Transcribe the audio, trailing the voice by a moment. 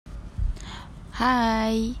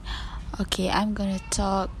Hi. Okay, I'm gonna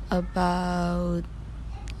talk about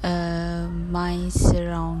my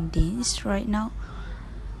surroundings right now.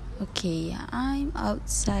 Okay, I'm out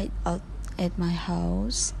at my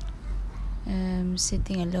house,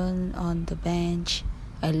 sitting alone on the bench,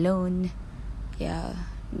 alone. Yeah,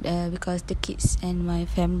 because the kids and my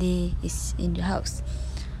family is in the house.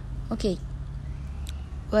 Okay,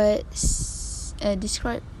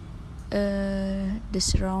 describe the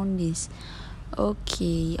surroundings.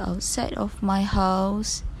 Okay, outside of my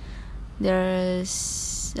house,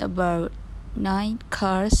 there's about 9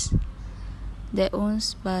 cars that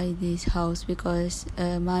owns by this house because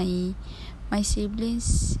my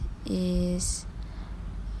siblings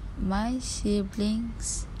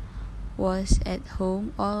was at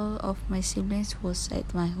home. All of my siblings was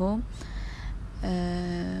at my home.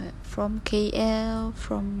 From KL,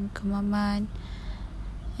 from Kemaman,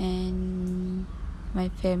 and my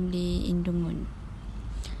family in Dungun.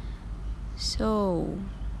 So,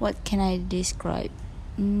 what can I describe?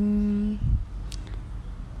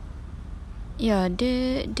 Yeah,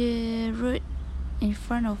 the road in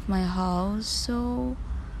front of my house so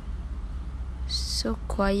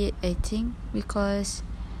quiet, I think, because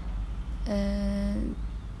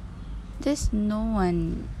there's no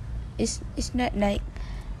one. It's not like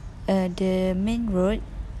the main road,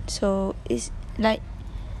 so it's like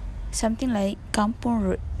something like kampung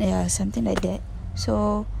road, yeah, something like that.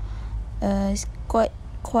 So it's quite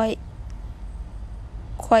quiet.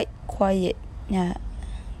 Yeah,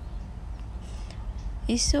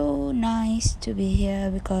 it's so nice to be here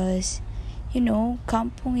because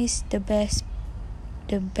kampung is the best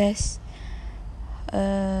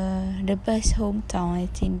hometown. I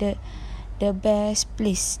think the best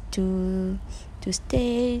place to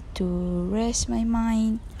stay, to rest my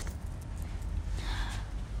mind.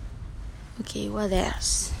 Okay, what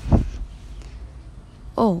else?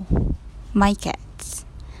 Oh, my cats.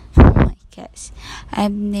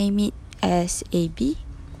 I've named it as Abby,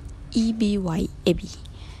 EBY, Abby.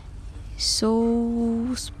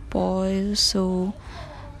 So spoiled, so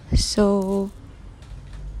spoiled,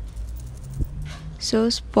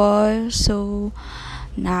 so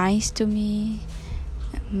nice to me.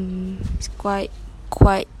 It's quite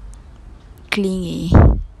clingy.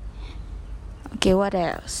 Okay, what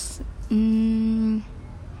else?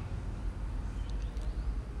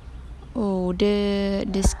 Oh,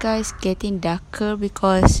 the sky is getting darker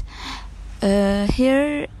because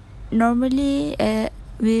here normally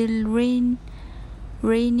will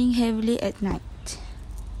raining heavily at night.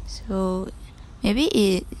 So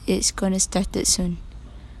maybe it's gonna start it soon.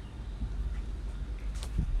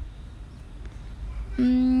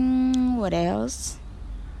 What else?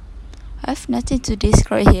 I have nothing to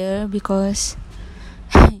describe here because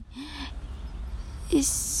it's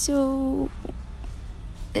so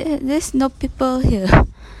there's no people here.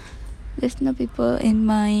 There's no people in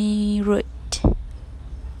my road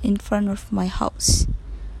in front of my house.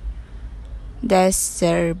 There's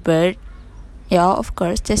a bird. Yeah, of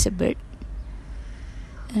course, there's a bird.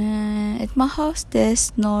 At my house,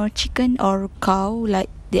 there's no chicken or cow like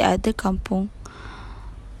the other kampung.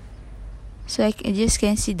 So I just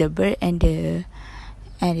can see the bird and the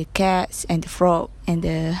cats and the frog and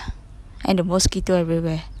the mosquito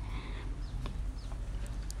everywhere.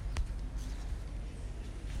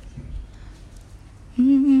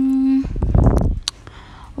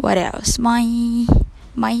 What else? My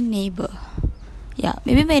neighbor. Yeah,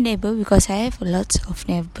 maybe my neighbor because I have lots of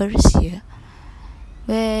neighbors here.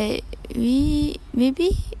 But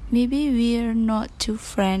maybe we're not too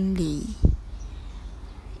friendly.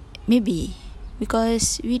 Maybe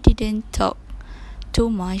because we didn't talk too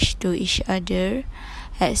much to each other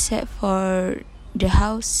except for the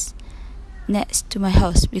house next to my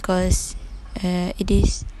house because it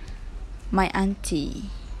is my auntie,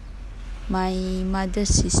 my mother's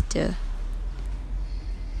sister.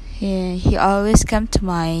 He always come to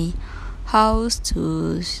my house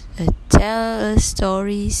to tell us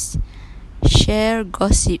stories, share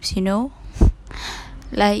gossips,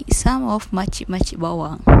 like some of makcik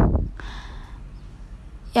bawang.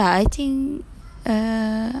 Yeah, I think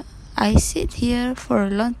I sit here for a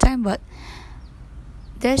long time, but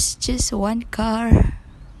there's just one car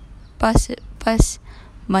pass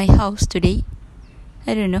my house today.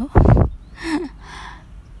 I don't know.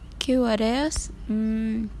 Okay, what else?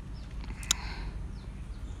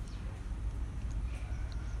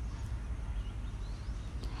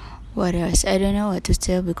 What else? I don't know what to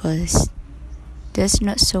tell because there's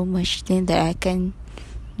not so much thing that I can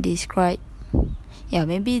describe. Yeah,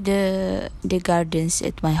 maybe the gardens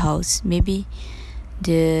at my house, maybe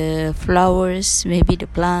the flowers, maybe the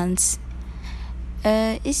plants,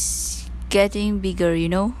 It's getting bigger,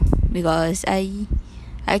 because I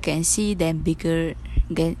can see them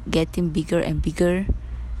getting bigger and bigger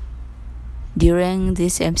during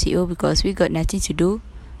this MCO, because we got nothing to do,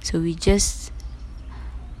 so we just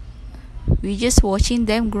watching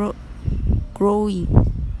them growing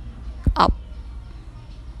up.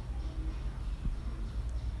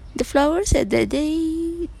 The flowers that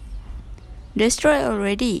they destroy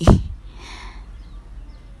already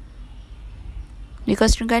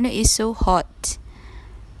because Terengganu is so hot,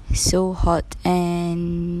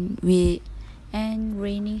 and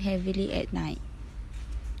raining heavily at night.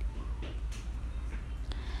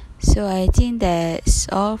 So I think that's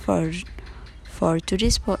all for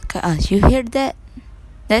today's podcast. You hear that?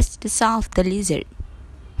 That's the sound of the lizard.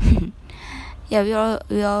 Yeah,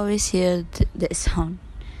 we always hear that sound.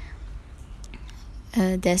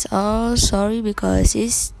 That's all. Sorry, because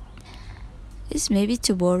it's maybe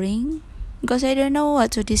too boring, because I don't know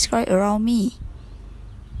what to describe around me.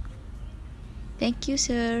 Thank you,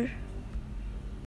 sir.